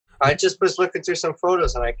I just was looking through some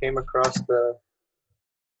photos and I came across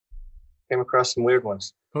some weird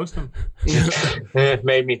ones. Post them. It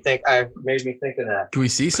made me think of that. Can we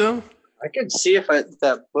see some? I can see if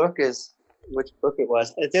that book is which book it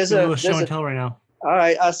was. There's a show and tell right now. All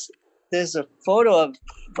right, there's a photo of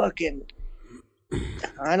fucking.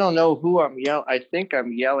 I don't know who I'm yelling. I think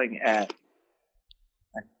I'm yelling at.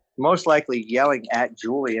 Most likely yelling at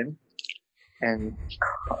Julian, and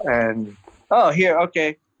oh here,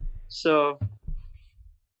 okay. So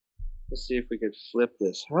let's see if we could flip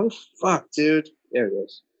this. How the fuck, dude? There it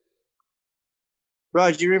is.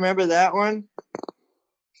 Bro, do you remember that one?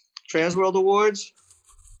 Transworld Awards?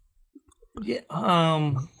 Yeah.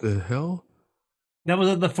 The hell? That was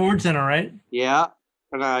at the Ford Center, right? Yeah.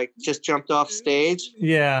 And I just jumped off stage.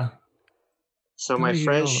 Yeah. So my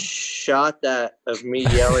friend shot that of me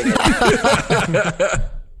yelling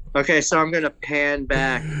at Okay, so I'm going to pan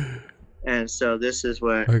back. And so this is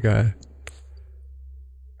what... Okay.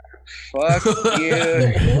 Fuck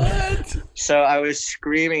you. What? So I was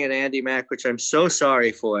screaming at Andy Mack, which I'm so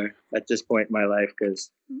sorry for at this point in my life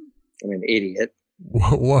because I'm an idiot.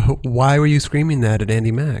 Why were you screaming that at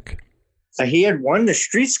Andy Mack? He had won the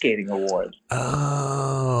street skating award.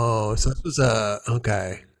 Oh, so this was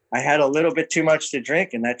okay. I had a little bit too much to drink,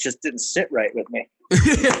 and that just didn't sit right with me.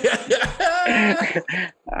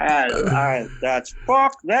 That's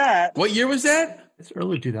fuck that. What year was that? It's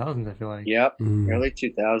early 2000s, I feel like. Yep, early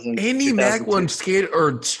 2000s. Andy Mack won Street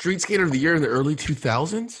Skater of the Year in the early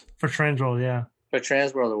 2000s? For Transworld, yeah. For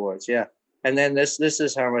Transworld Awards, yeah. And then this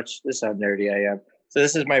is how nerdy I am. So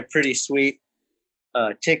this is my pretty sweet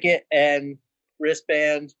ticket and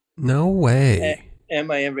wristband. No way. And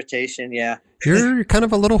my invitation, yeah. You're kind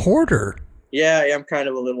of a little hoarder. Yeah, I am kind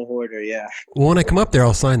of a little hoarder, yeah. Well, when I come up there,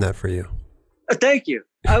 I'll sign that for you. Thank you.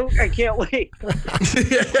 I can't wait.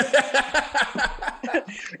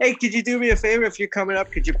 Hey, could you do me a favor if you're coming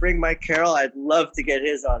up? Could you bring Mike Carroll? I'd love to get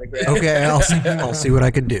his autograph. Okay, I'll see what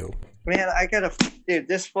I can do. Man, dude,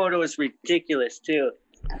 this photo is ridiculous too.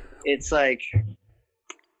 It's like,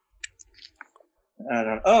 I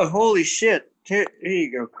don't know. Oh, holy shit. Here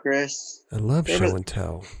you go, Chris. I love show and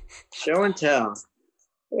tell. Show and tell.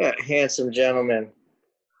 Yeah, handsome gentleman.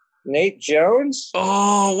 Nate Jones?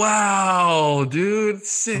 Oh, wow, dude.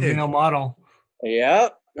 Sick. You know, model.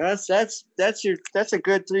 Yep. That's a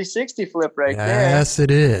good 360 flip right there. Yes,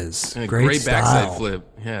 it is. Great backside flip.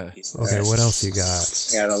 Yeah. Okay, what else you got?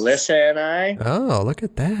 Got Alyssa and I. Oh, look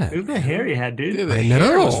at that. Look at the hair you had, dude. The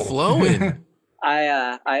hair was flowing.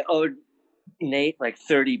 I owed Nate like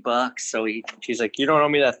 $30, so she's like, you don't owe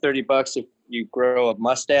me that $30 if you grow a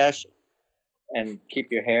mustache and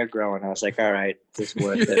keep your hair growing. I was like, all right, this is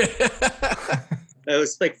worth it. It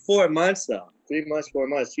was like 4 months though. 3 months, 4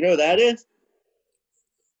 months. You know what that is?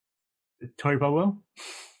 Tony Pablo?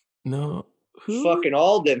 No. Who? Fucking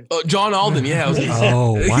Alden. Oh, John Alden, yeah.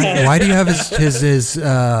 Why do you have his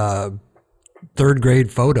third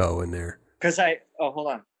grade photo in there? Because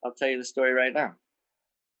hold on. I'll tell you the story right now.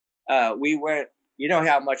 We went, you know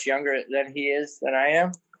how much younger than he is than I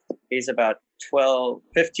am? He's about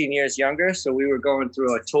 15 years younger. So we were going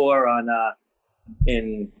through a tour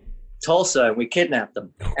in Tulsa and we kidnapped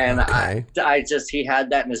him. And okay. He had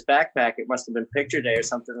that in his backpack. It must have been picture day or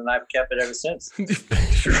something. And I've kept it ever since.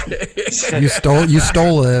 You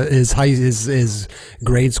stole his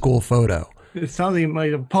grade school photo. It sounds like you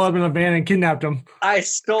might have pulled up in a van and kidnapped him. I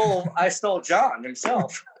stole John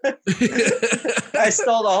himself. I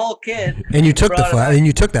stole the whole kid. And you took that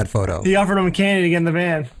photo. He offered him candy to get in the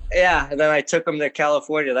van. Yeah, and then I took him to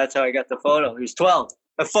California. That's how I got the photo. He was 12.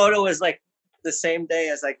 The photo was like the same day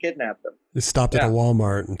as I kidnapped him. You stopped at a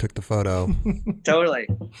Walmart and took the photo. Totally.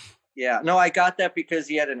 Yeah. No, I got that because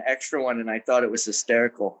he had an extra one and I thought it was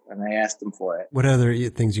hysterical and I asked him for it. What other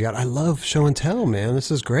things you got? I love show and tell, man.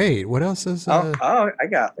 This is great. What else is... I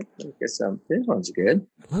got some. This one's good.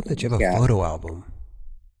 I love that you have a photo album.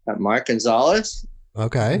 Got Mark Gonzalez.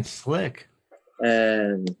 Okay. Slick.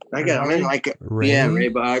 And I got him in like Ray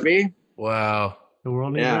Barbie. Wow. The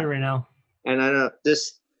world needs it right now. And I know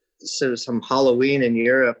this is some Halloween in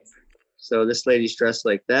Europe. So this lady's dressed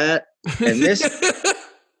like that. And this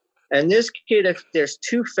and this kid, there's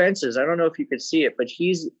two fences. I don't know if you could see it, but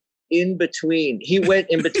he's in between. He went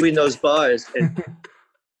in between those bars and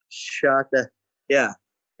shot and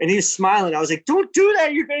he was smiling. I was like, don't do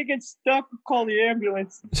that. You're going to get stuck. Call the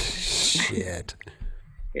ambulance. Shit.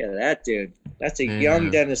 Yeah, that dude. That's a young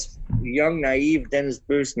naive Dennis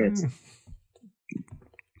Busnitz.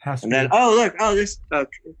 And then,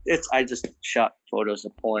 I just shot photos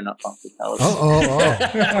of porn up off the television.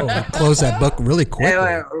 Oh. Close that book really They quickly.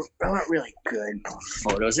 weren't really good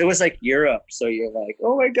photos. It was like Europe, so you're like,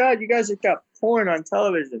 oh my god, you guys have got porn on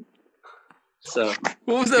television. So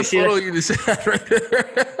What was that photo you just had right there?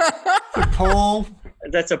 The pole.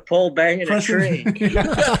 that's a pole banging a tree.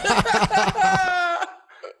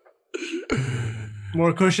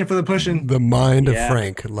 More cushion for the pushing. The mind of Yeah.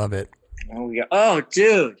 Frank. Love it. Oh,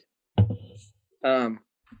 dude.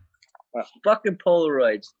 Fucking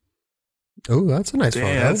Polaroids. Oh, that's a nice Damn,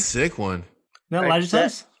 photo. that's a sick one. That Right, Elijah's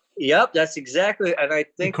house? Yep, that's exactly. And I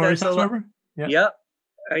think Corey's that's house, remember? Yeah. Yep,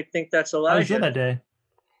 I think that's I was there Elijah. that day.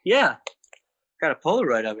 Yeah, got a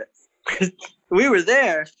Polaroid of it. We were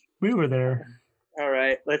there. We were there. All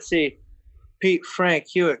right, let's see. Pete, Frank,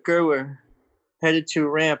 Hewitt, Gerwer, headed to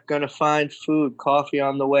ramp, gonna find food, coffee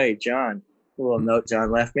on the way. John, a little note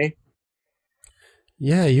John left me.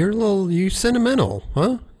 Yeah, you sentimental,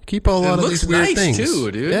 huh? Keep a lot of looks these weird nice, things.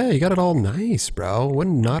 too, dude. Yeah, you got it all nice, bro. Would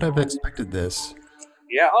not have expected this.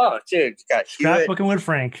 Yeah, oh, dude, got Hewitt. Scrapbooking with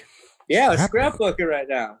Frank. Yeah, I was Scrapbook. scrapbooking right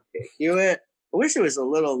now. Okay, Hewitt. I wish it was a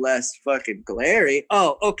little less fucking glary.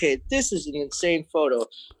 Oh, okay, this is an insane photo.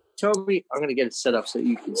 Toby, I'm gonna get it set up so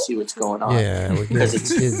you can see what's going on. Yeah, Because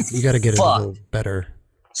it's you got to get it a fucked. little better.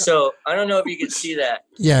 So I don't know if you can see that.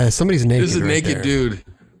 Yeah, somebody's naked. This is a right naked there. dude.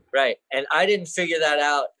 Right. And I didn't figure that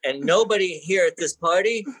out. And nobody here at this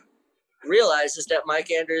party realizes that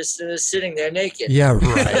Mike Anderson is sitting there naked. Yeah,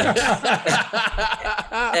 right.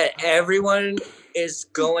 And everyone is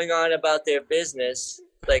going on about their business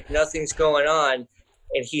like nothing's going on.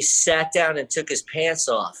 And he sat down and took his pants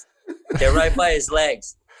off. They're right by his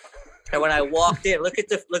legs. And when I walked in, look at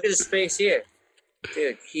his face here.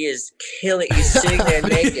 Dude, he is killing. He's sitting there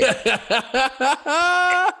naked.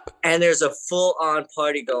 And there's a full-on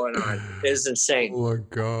party going on. It is insane. Oh my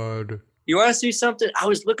god. You want to see something? I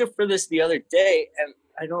was looking for this the other day, and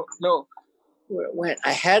I don't know where it went.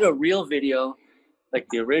 I had a reel video, like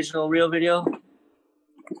the original reel video.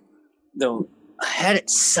 Though I had it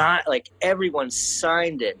signed, like everyone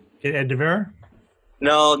signed it. Ed DeVere?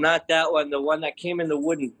 No, not that one. The one that came in the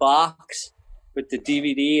wooden box with the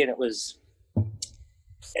DVD, and it was.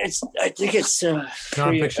 I think it's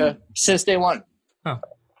Nonfiction? Since Day One. Oh.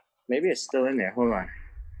 Maybe it's still in there. Hold on,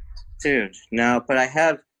 dude. No, but I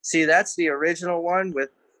have. See, that's the original one with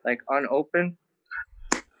like unopened.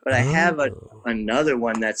 But I have another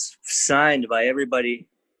one that's signed by everybody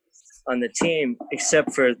on the team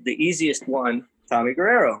except for the easiest one, Tommy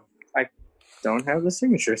Guerrero. I don't have the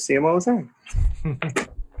signature. See him all the time.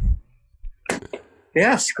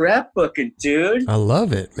 Yeah, scrapbooking, dude. I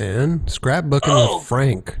love it, man. Scrapbooking with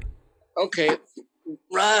Frank. Okay,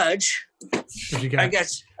 Raj. What you got? I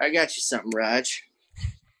got you something, Raj.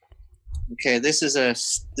 Okay, this is an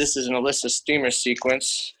Alyssa Steamer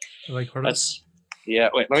sequence. Like photos? Wait,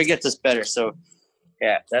 let me get this better. So,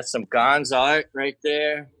 yeah, that's some Gonz art right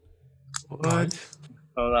there. What?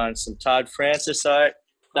 Hold on, some Todd Francis art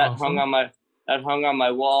that Awesome. hung on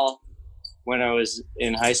my wall when I was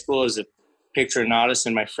in high school as a picture of Nautice,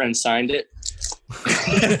 and my friend signed it.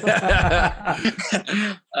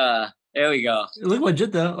 There we go. It looked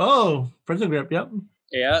legit though. Oh, pretzel grip. Yep.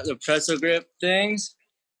 Yeah, the pretzel grip things,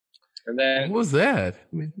 and What then was that?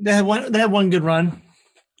 They had one good run.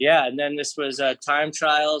 yeah, and then this was Time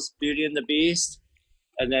Trials, Beauty and the Beast,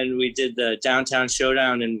 and then we did the Downtown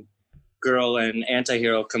Showdown, and Girl and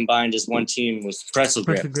Antihero combined as one team was pretzel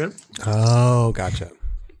grip. Pretzel grip. Oh, gotcha.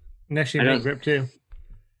 Next year, I made don't- grip too.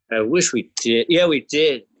 I wish we did. Yeah, we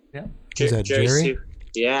did. Yeah. Is that Jerry? Sue-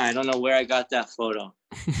 Yeah, I don't know where I got that photo.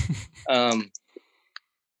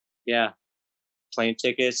 Yeah, plane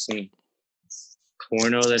tickets and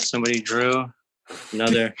porno that somebody drew.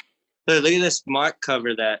 Another. Look at this mark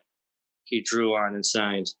cover that he drew on and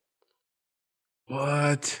signed.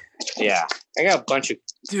 What? Yeah, I got a bunch of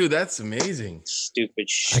Dude, that's amazing. stupid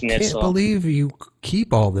I can't schnitzel. believe you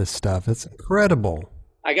keep all this stuff. It's incredible.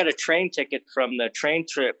 I got a train ticket from the train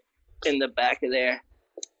trip in the back of there.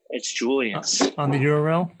 It's Julian's. On the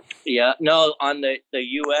Euro. Yeah, no, on the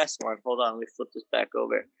U.S. one. Hold on, let me flip this back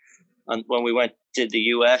over. When we did the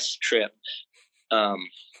U.S. trip, I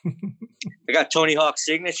got Tony Hawk's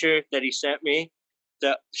signature that he sent me.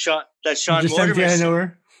 That Sean Just sent you Mortimer. out of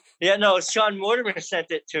nowhere. Yeah, no, Sean Mortimer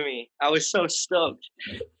sent it to me. I was so stoked.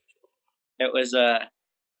 It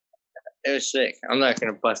was sick. I'm not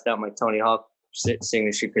gonna bust out my Tony Hawk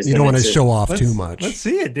signature because You don't want to show off Let's- too much. Let's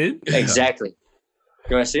see it, dude. Exactly.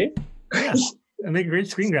 You want to see it? Yeah. I make great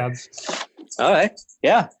screen grabs. All right.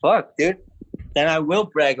 Yeah. Fuck, dude. Then I will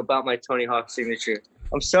brag about my Tony Hawk signature.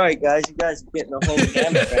 I'm sorry, guys. You guys are getting the whole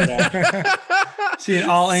gamut right now. Seeing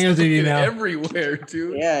all angles of you now. Everywhere,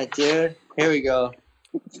 dude. Yeah, dude. Here we go.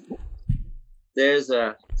 There's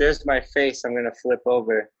my face. I'm gonna flip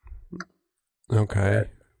over. Okay.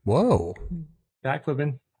 Whoa.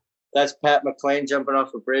 Backflipping. That's Pat McLean jumping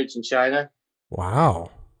off a bridge in China. Wow.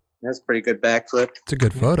 That's a pretty good backflip. It's a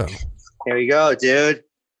good photo. Here we go, dude.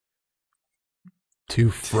 To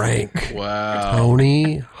Frank. Wow.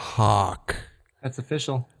 Tony Hawk. That's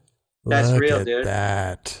official. That's Look real, at dude.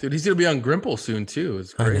 that. Dude, he's going to be on Grimple soon, too.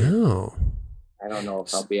 It's I great. know. I don't know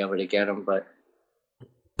if I'll be able to get him, but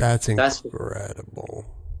That's incredible.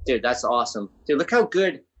 dude, that's awesome. Dude, look how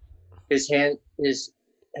good his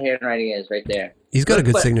handwriting is right there. He's got a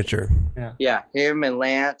good But- signature. Yeah, him and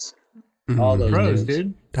Lance, all those Pros, dudes.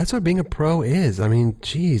 dude. That's what being a pro is. I mean,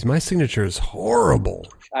 geez, my signature is horrible.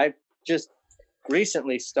 I just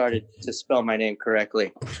recently started to spell my name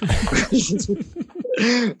correctly. For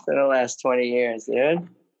the last 20 years, dude.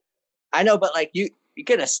 I know, but like you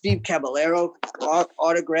get a Steve Caballero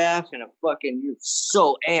autograph and you're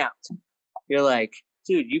so amped. You're like,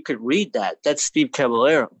 dude, you could read that. That's Steve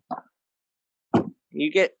Caballero. You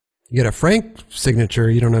get a Frank signature.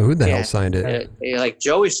 You don't know who the hell signed it. you're like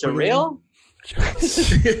Joey Surreal.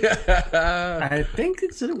 I think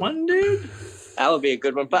it's one dude. That would be a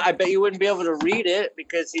good one, but I bet you wouldn't be able to read it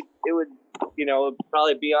because it would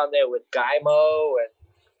probably be on there with Gymo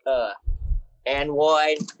and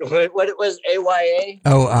Anwine. What it was, AYA?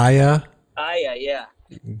 Oh, Aya. Aya, yeah.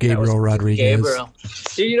 Gabriel Rodriguez. Gabriel.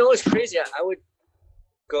 See, you know what's crazy? I would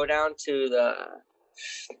go down to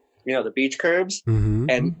the beach curbs, Mm-hmm.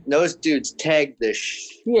 and those dudes tagged the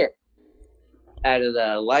shit out of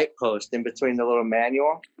the light post in between the little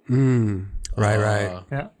manual. Right.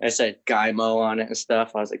 Yeah. I said Gymo on it and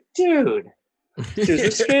stuff. I was like, dude,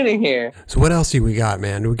 who's skating here? So what else do we got,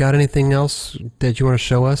 man? Do we got anything else that you want to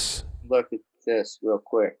show us? Look at this real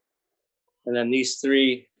quick. And then these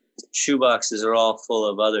 3 shoeboxes are all full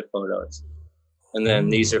of other photos. And then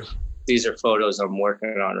these are photos I'm working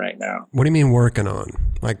on right now. What do you mean working on?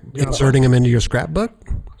 Like inserting them into your scrapbook?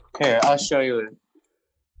 Here, I'll show you.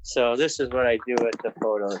 So this is what I do with the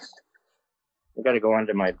photos. I got to go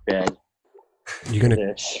under my bed. You're going to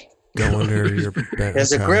This. go under your bed.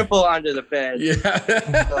 There's a gripple under the bed.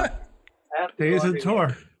 Yeah. Days of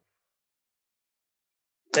tour.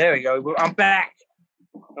 There we go. I'm back.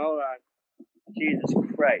 Hold on. Jesus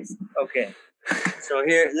Christ. Okay. So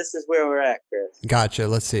this is where we're at, Chris. Gotcha.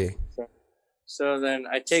 Let's see. So then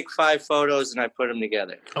I take 5 photos and I put them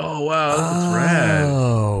together. Oh, wow. That's rad.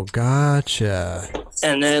 Oh, gotcha.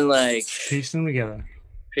 And then Piece them together.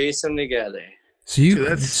 piece them together. So you, Dude,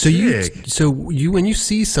 that's so you, sick. so you, when you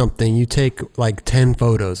see something, you take like 10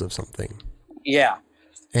 photos of something, Yeah.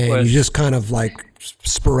 and Well, you just kind of like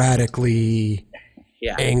sporadically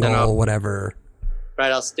Yeah. angle Then whatever.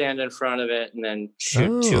 I'll stand in front of it and then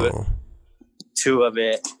shoot Oh, two of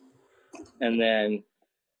it. And then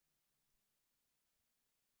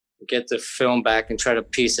get the film back and try to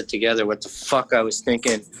piece it together. What the fuck I was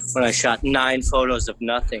thinking when I shot 9 photos of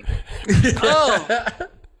nothing. Oh,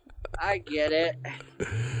 I get it.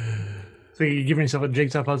 So you're giving yourself a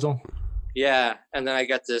jigsaw puzzle? Yeah, and then I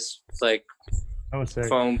got this like I would say.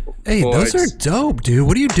 foam hey, boards. those are dope, dude.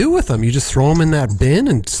 What do you do with them? You just throw them in that bin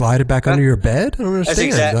and slide it back under your bed? I don't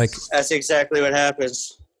understand. That's exactly what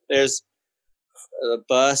happens. There's the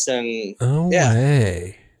bus and Oh yeah.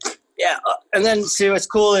 way. yeah, and then see what's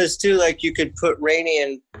cool is too, like you could put Rainey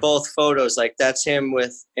in both photos. Like that's him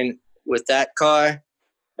with that car,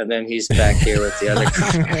 and then he's back here with the other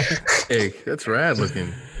car. Hey, that's rad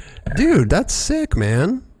looking. Dude, that's sick,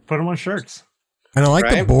 man. Put them on shirts. And I like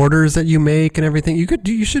the Right? borders that you make and everything.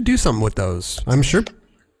 You should do something with those. I'm sure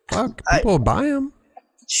people will buy them.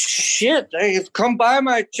 Shit, hey, come buy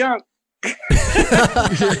my junk. Get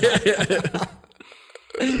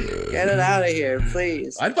it out of here,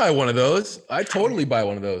 please. I'd buy one of those. I'd totally buy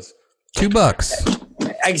one of those.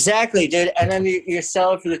 $2. Exactly, dude. And then you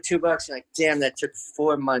sell it for the $2. You're like, damn, that took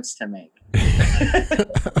 4 months to make.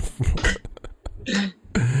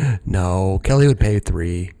 No, Kelly would pay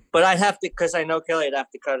 3. But I'd have to, because I know Kelly, I'd have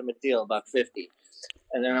to cut him a deal about 50.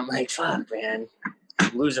 And then I'm like, fuck, man,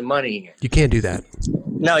 I'm losing money here. You can't do that.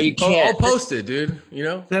 No, you I'll can't. post it, dude. You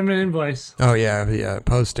know, Send me an invoice. Oh yeah,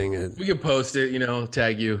 posting it. we can post it. You know,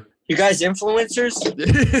 tag you. You guys influencers?